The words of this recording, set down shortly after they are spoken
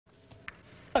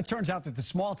It turns out that the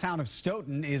small town of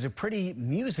Stoughton is a pretty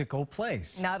musical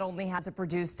place. Not only has it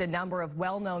produced a number of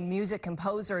well-known music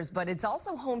composers, but it's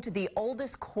also home to the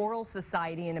oldest choral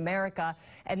society in America,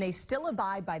 and they still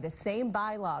abide by the same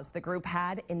bylaws the group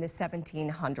had in the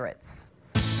 1700s.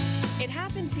 It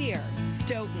happens here,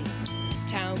 Stoughton. This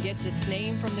town gets its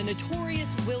name from the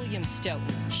notorious William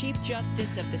Stoughton, Chief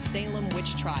Justice of the Salem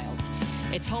witch trials.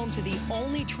 It's home to the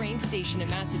only train station in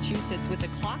Massachusetts with a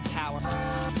clock tower.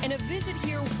 And a visit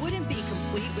here wouldn't be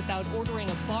complete without ordering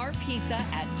a bar pizza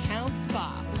at Town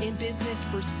Spa, in business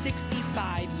for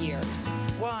 65 years.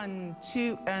 1,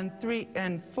 2, and 3,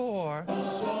 and 4.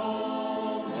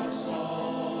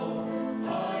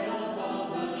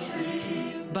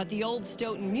 But the old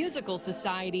Stoughton Musical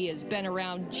Society has been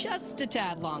around just a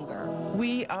tad longer.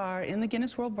 We are in the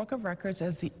Guinness World Book of Records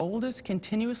as the oldest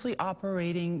continuously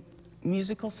operating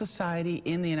musical society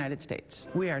in the United States.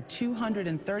 We are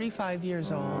 235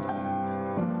 years old.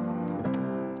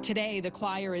 Today, the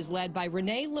choir is led by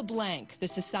Renee LeBlanc, the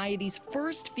Society's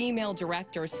first female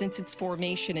director since its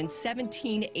formation in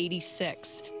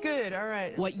 1786. Good, all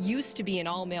right. What used to be an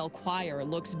all-male choir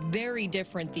looks very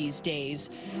different these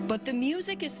days, but the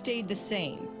music has stayed the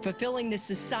same, fulfilling the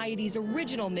Society's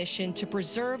original mission to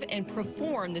preserve and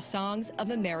perform the songs of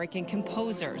American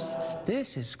composers.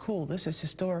 This is cool, this is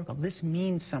historical, this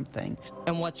means something.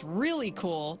 And what's really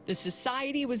cool, the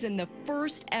Society was in the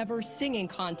first ever singing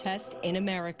contest in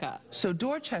America. So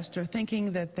Dorchester,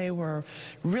 thinking that they were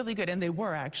really good, and they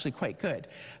were actually quite good,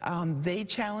 they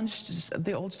challenged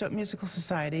the old Stoughton Musical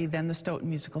Society, then the Stoughton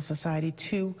Musical Society,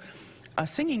 to a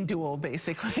singing duel,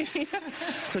 basically.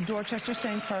 So Dorchester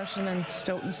sang first, and then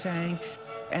Stoughton sang,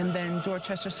 and then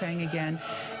Dorchester sang again,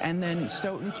 and then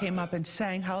Stoughton came up and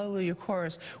sang Hallelujah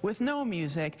Chorus with no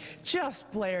music,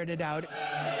 just blared it out.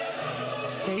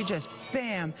 They just,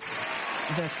 bam.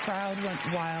 The crowd went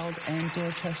wild, and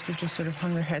Dorchester just sort of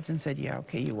hung their heads and said, yeah,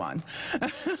 okay, you won.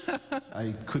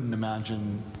 I couldn't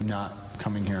imagine not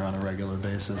coming here on a regular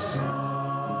basis.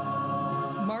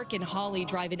 Mark and Holly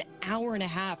drive an hour and a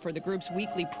half for the group's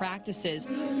weekly practices.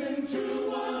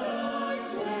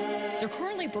 They're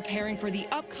currently preparing for the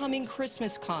upcoming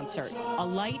Christmas concert, A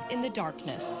Light in the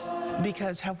Darkness.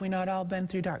 Because have we not all been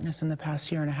through darkness in the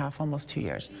past year and a half, almost 2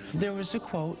 years? There was a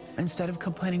quote, instead of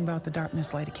complaining about the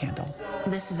darkness, light a candle.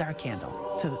 This is our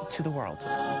candle to the world.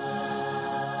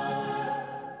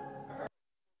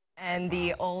 And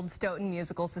the old Stoughton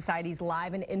Musical Society's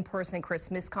live and in-person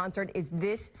Christmas concert is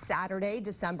this Saturday,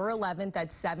 December 11th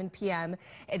at 7 p.m.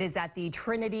 It is at the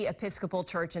Trinity Episcopal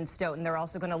Church in Stoughton. They're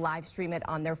also going to live stream it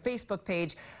on their Facebook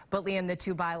page. But Liam, the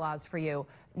two bylaws for you: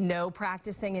 no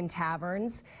practicing in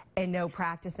taverns and no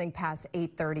practicing past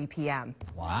 8:30 p.m.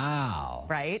 Wow.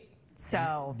 Right?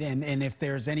 So, and if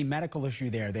there's any medical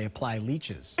issue there, they apply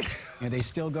leeches. They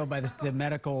still go by the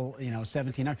medical,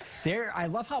 1700. I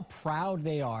love how proud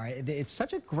they are. It's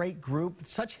such a great group,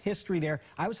 such history there.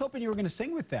 I was hoping you were going to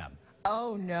sing with them.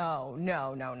 oh no.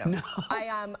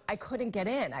 I couldn't get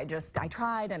in. I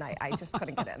tried and I just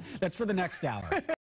couldn't get in. That's for the next hour.